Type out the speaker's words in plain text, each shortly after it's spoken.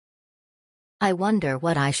I wonder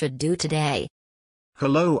what I should do today.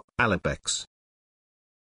 Hello, Alopex.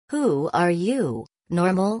 Who are you,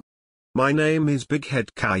 normal? My name is Big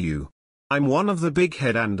Head Caillou. I'm one of the Big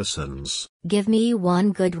Head Andersons. Give me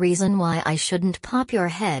one good reason why I shouldn't pop your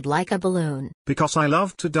head like a balloon. Because I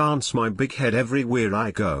love to dance my big head everywhere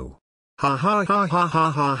I go. Ha ha ha ha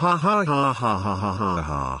ha ha ha ha ha ha ha ha ha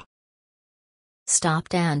ha. Stop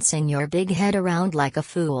dancing your big head around like a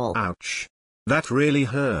fool. Ouch. That really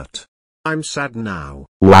hurt. I'm sad now.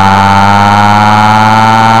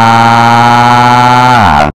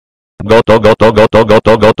 Goto goto goto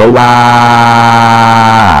goto goto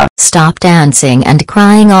wah. Stop dancing and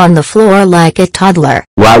crying on the floor like a toddler.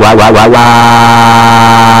 Wah wah wah wah wah.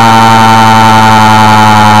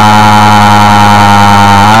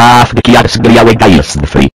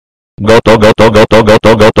 Goto goto goto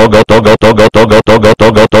goto goto goto goto goto goto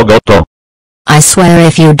goto goto goto. I swear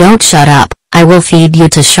if you don't shut up, I will feed you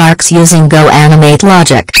to sharks using Go Animate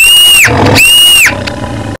logic.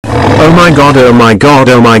 Oh my god, oh my god,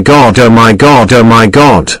 oh my god, oh my god, oh my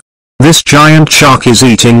god. This giant shark is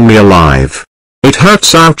eating me alive. It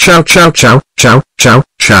hurts, ouch ouch ouch ouch ouch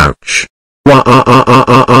ouch ouch. Wah ah ah ah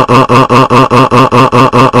ah ah ah